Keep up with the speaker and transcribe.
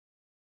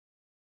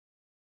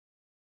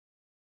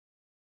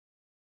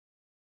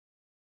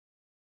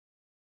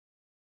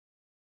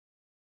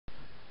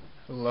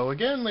Hello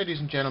again, ladies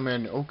and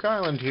gentlemen. Oak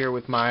Island here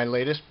with my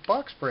latest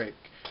box break.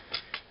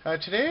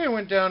 Today I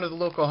went down to the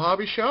local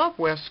hobby shop,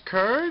 West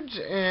Cards,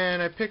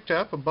 and I picked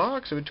up a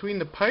box of Between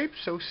the Pipes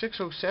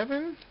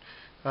 0607,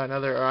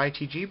 another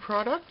ITG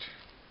product.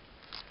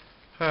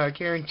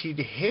 Guaranteed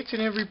to hit in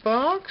every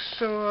box,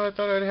 so I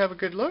thought I'd have a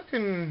good look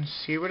and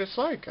see what it's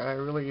like. I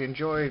really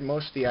enjoy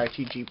most of the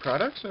ITG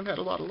products, and I've had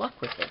a lot of luck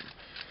with them.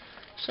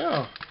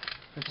 So,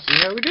 let's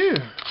see how we do.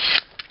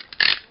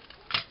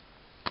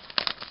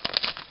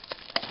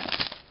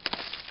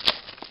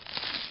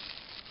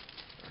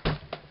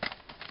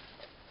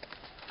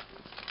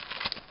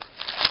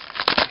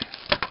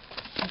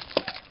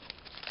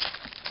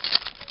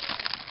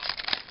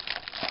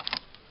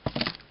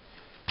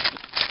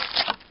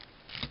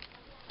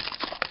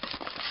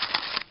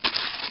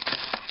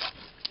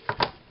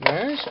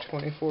 Nice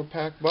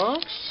 24-pack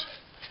box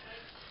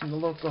from the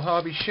local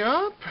hobby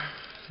shop.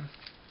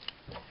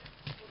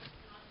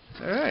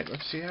 Alright,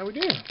 let's see how we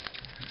do.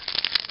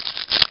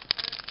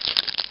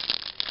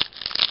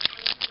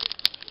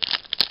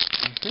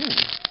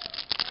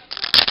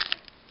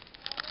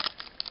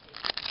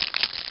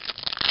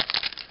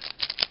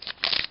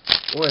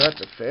 Boy,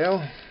 that's a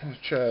fail. Let's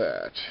try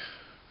that.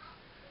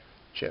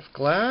 Jeff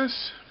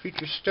Glass,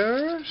 Feature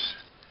Stars,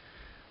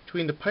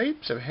 Between the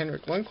Pipes of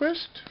Henrik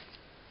Lundqvist.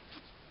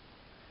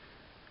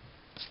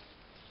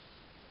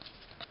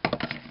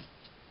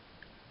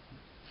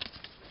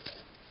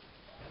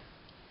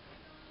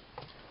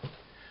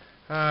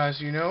 As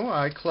you know,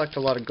 I collect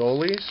a lot of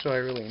goalies, so I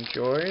really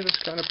enjoy this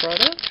kind of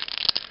product.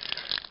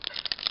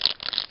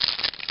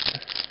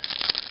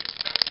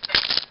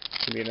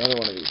 Could be another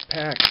one of these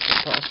packs.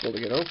 It's impossible to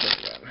get open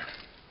again.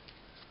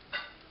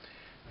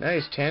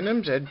 Nice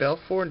tandems, Ed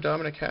Belfour and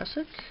Dominic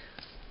Hasek.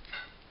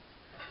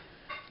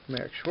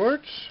 Marek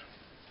Schwartz.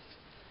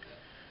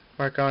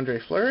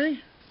 Marc-Andre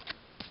Fleury.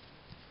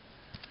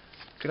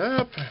 Look it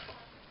up.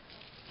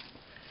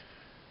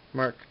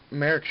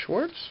 Marek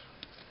Schwartz.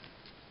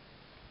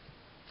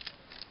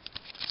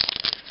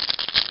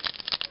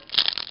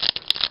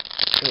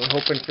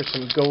 We're hoping for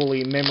some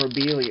goalie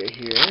memorabilia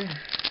here.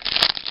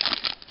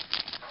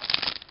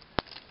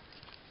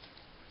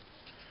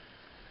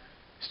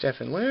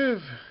 Stefan Liv,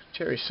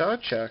 Terry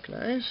Sawchuk,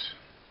 nice.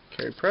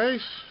 Carey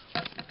Price.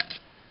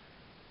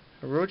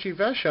 Hiroji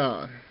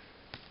Vashon.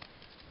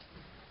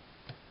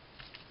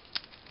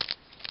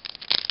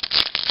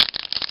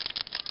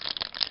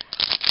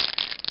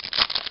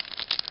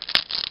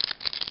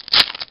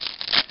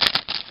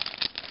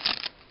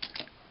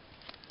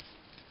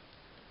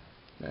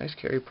 Nice,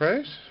 Carey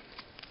Price.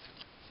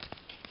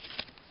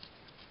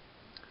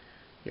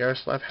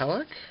 Yaroslav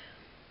Halak.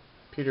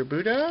 Peter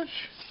Budaj.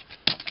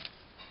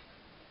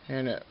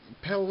 And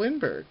Pell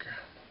Lindbergh.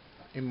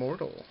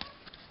 Immortal.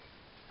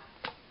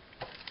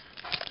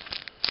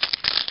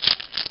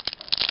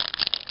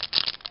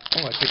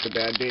 Oh, I picked a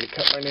bad day to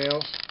cut my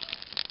nails.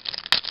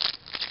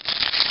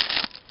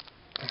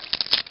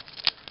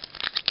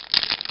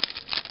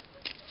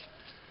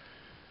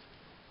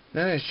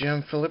 Nice,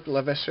 Jean-Philippe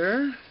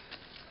Levasseur.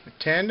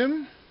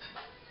 Tandem,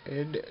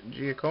 Ed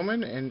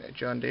Giacomin and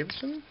John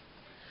Davidson.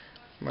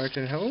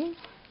 Martin Ho.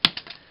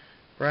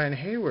 Brian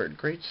Hayward,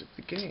 greats at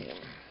the game.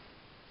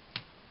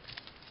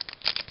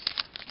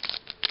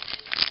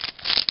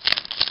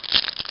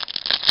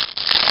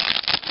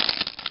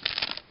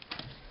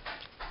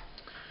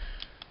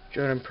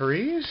 Jordan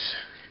Parise,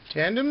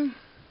 Tandem,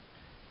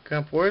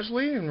 Gump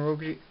Worsley and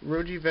Roji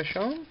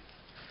Vachon.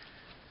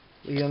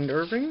 Leon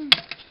Irving,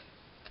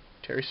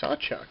 Terry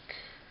Sawchuk.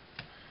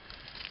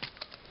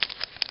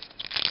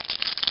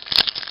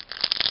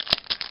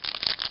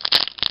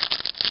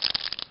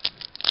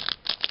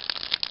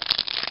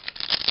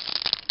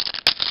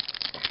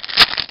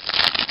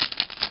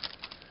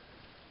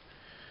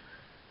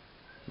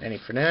 Manny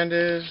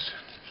Fernandez,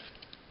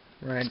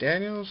 Ryan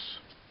Daniels,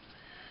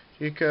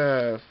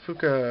 Yuka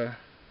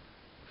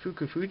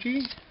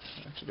Fukufuji,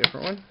 that's a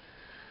different one,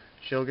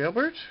 Jill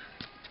Gilbert.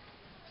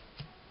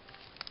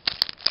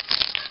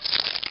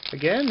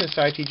 Again, this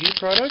ITG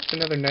product,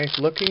 another nice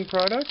looking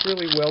product,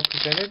 really well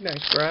presented,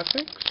 nice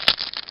graphics.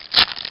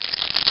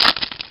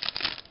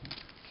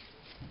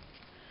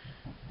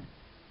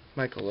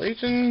 Michael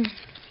Layton,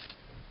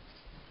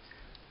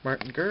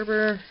 Martin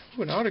Gerber,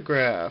 ooh, an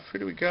autograph, who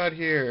do we got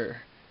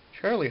here?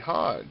 Charlie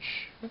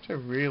Hodge. That's a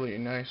really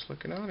nice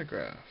looking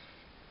autograph.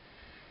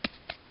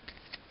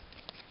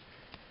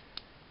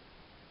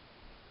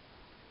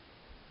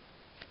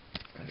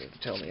 That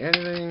doesn't tell me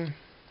anything.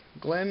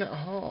 Glenn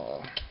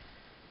Hall.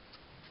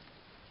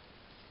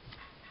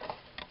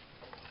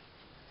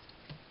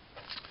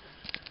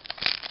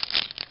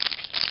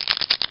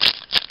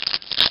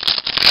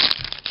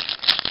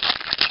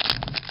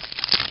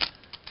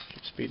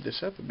 Should speed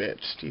this up a bit.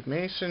 Steve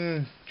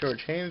Mason,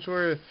 George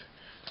Hainsworth,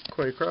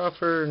 Corey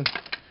Crawford,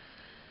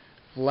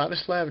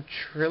 Vladislav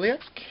Trediak.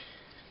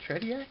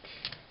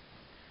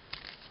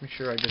 I'm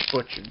sure I just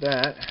butchered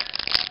that.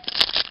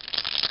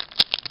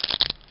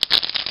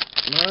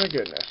 My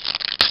goodness.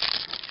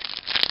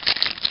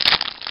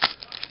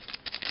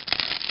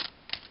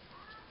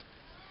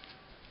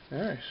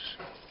 Nice.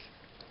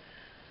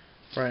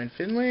 Brian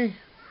Finley.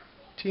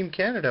 Team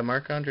Canada,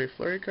 Marc-Andre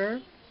Fleury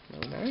card.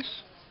 Oh,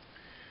 nice.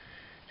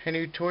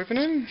 Henry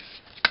Toivonen.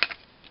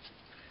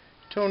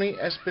 Tony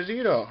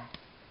Esposito.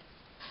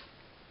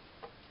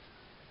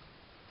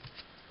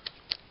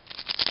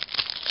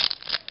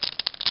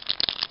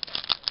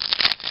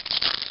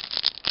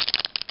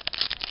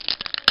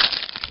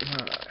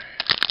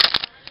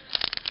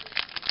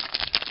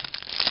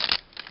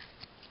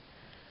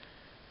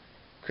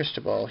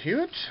 Cristobal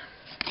Hewitt.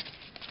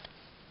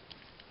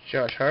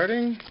 Josh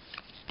Harding.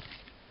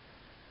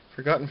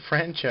 Forgotten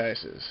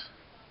Franchises.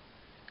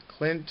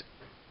 Clint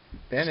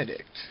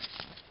Benedict.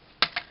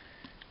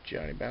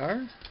 Johnny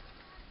Bauer.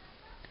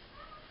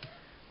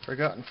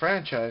 Forgotten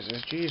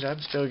Franchises. Geez, I'm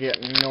still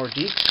getting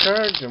Nordiques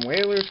cards and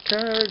Whalers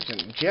cards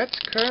and Jets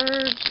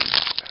cards.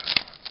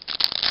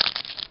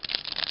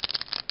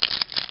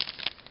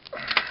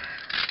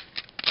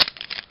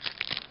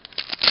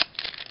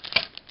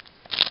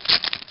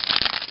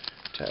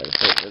 Tired of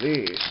fighting with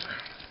these.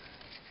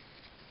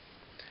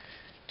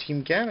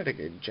 Team Canada,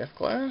 good. Jeff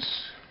Glass.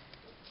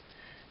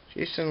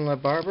 Jason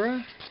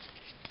LaBarbera.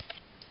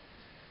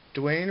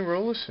 Dwayne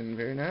Rollison,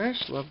 very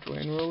nice. Love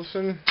Dwayne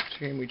Rollison.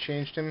 Shame we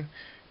changed him.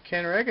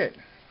 Ken Reggett.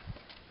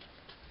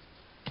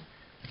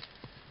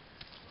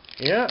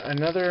 Yeah,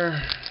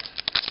 another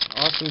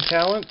awesome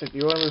talent that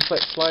the Oilers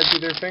let slide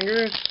through their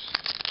fingers.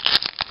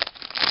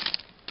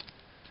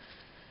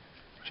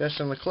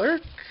 Justin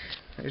Leclerc.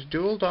 There's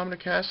Duel,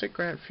 Dominic Hasek,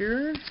 Grant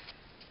Fuhrer.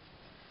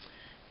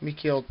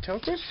 Mikhail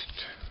Telquist.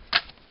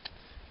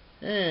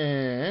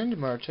 And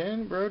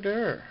Martin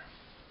Brodeur.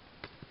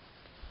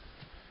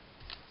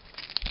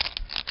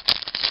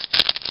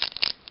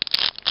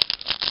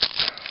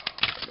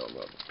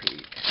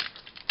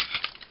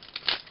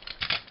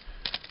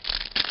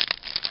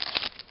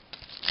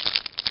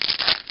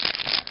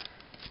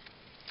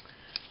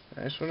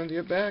 Nice one in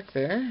the back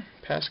there.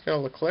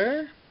 Pascal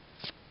Leclerc.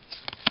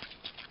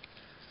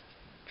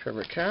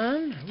 Trevor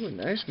Kahn. Ooh,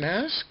 nice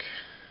mask.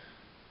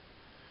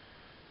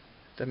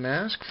 The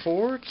Mask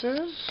 4, it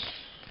says.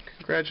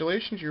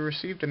 Congratulations, you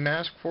received a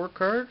Mask 4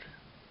 card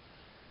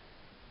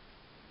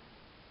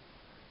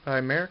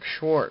by Merrick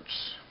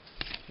Schwartz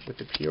with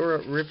the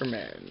Peoria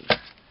Rivermen.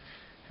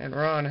 And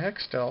Ron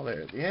Hextall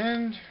there at the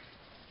end.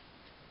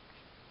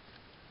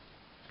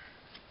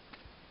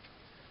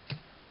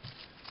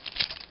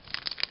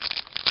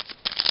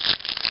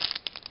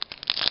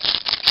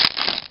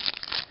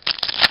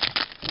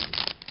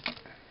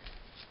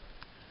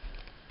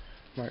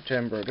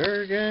 Martin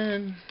Brodeur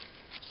again.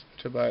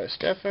 Tobias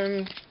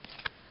Stefan.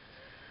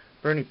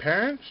 Bernie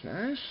Parent,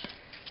 nice.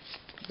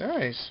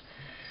 Nice.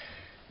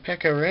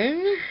 Pekka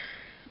Ring.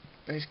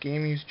 Nice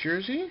game used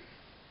jersey.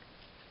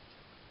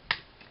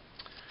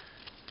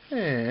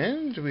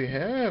 And we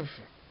have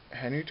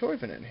Henry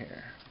Toivonen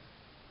here.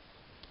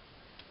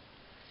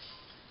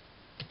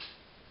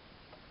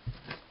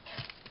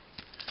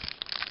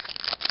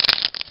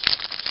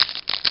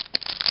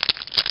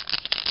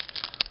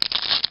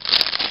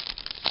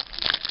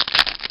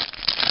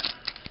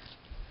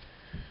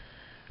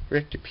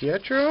 Rick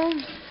DiPietro,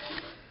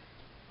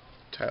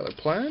 Tyler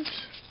Plant,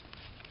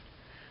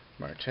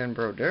 Martin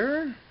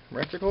Brodeur,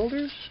 record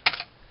holders,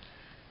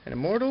 and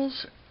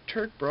Immortals,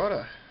 Turk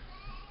Brada.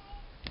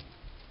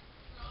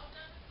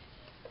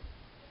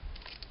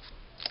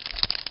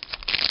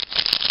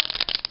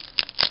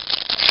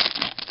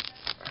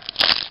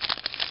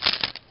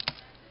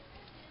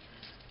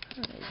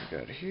 What have we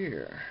got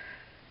here?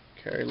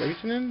 Carey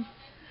Leitonen,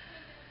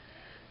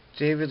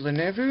 David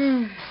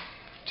Lenevu,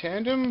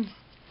 Tandem,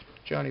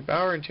 Johnny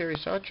Bauer and Terry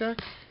Sawchuk.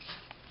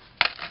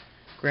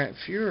 Grant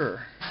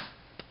Fuhrer,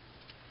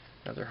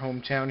 another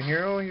hometown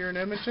hero here in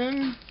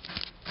Edmonton.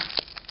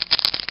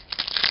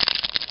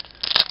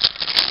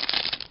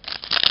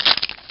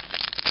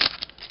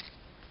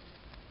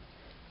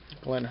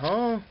 Glenn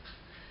Hall,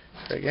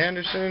 Craig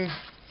Anderson.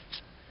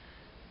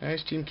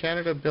 Nice. Team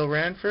Canada, Bill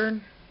Ranford.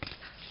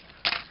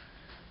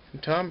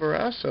 And Tom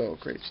Barrasso,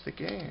 greats the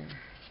game.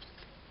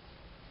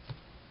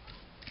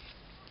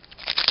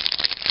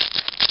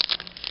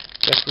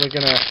 Definitely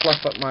going to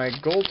fluff up my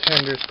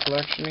goaltenders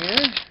collection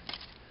here.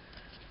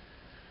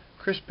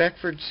 Chris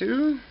Beckford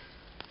too.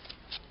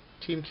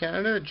 Team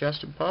Canada,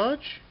 Justin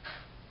Podge.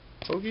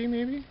 Hoagie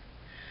maybe.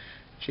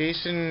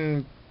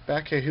 Jason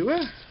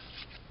Bakahua.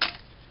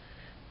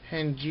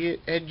 And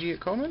Ed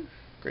Giacomin.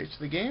 Greats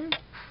of the game.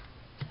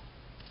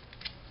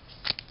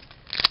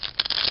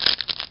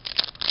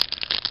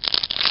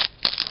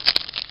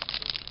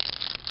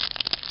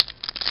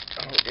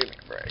 Oh, give me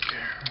a break.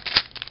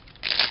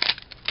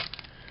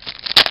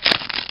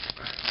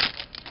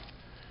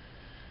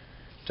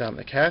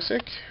 Dominic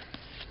Hasek,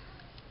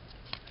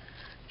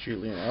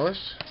 Julian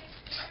Ellis,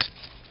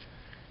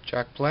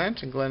 Chuck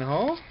Plant and Glenn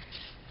Hall,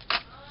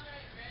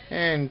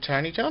 and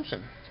Tiny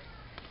Thompson.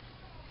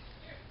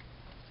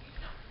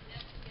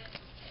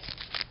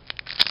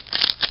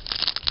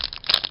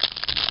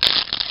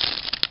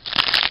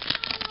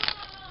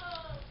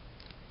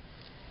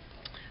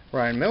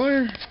 Ryan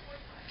Miller,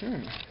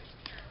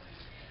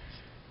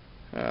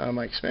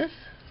 Mike Smith,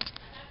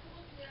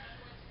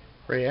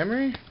 Ray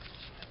Emery.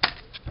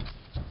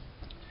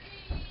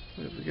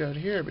 What have we got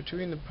here?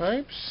 Between the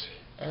Pipes,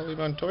 Al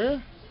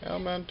Montoya.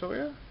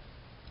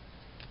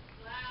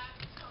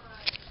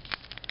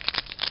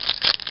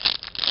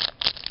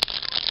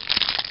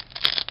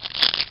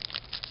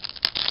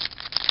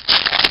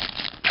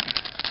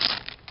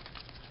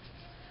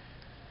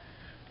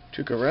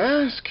 Tuukka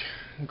Rask,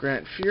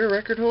 Grant Fuhr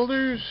record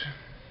holders,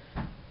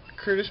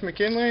 Curtis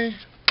McKinley,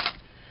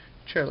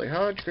 Charlie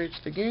Hodge greats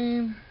the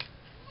game,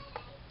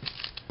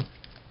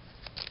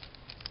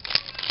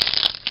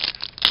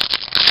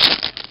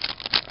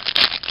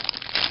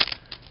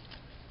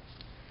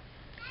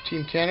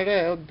 Team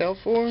Canada, El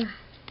Belfour,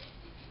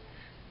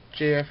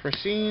 J.F.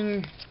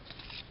 Racine,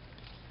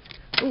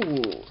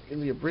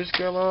 Ilya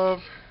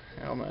Brizgalov,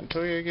 Al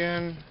Montoya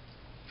again.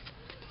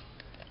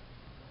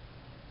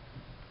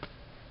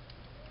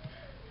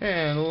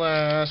 And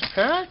last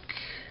pack.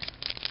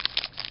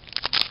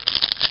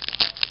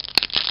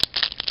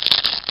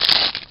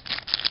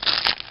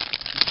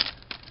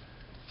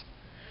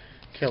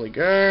 Kelly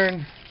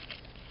Gard,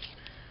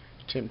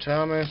 Tim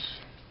Thomas,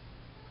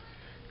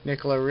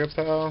 Nicola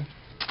Rippel,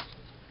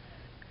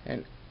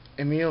 and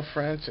Emile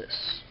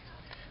Francis.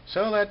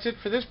 So that's it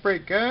for this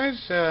break,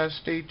 guys.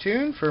 Stay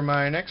tuned for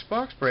my next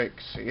box break.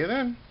 See you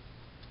then.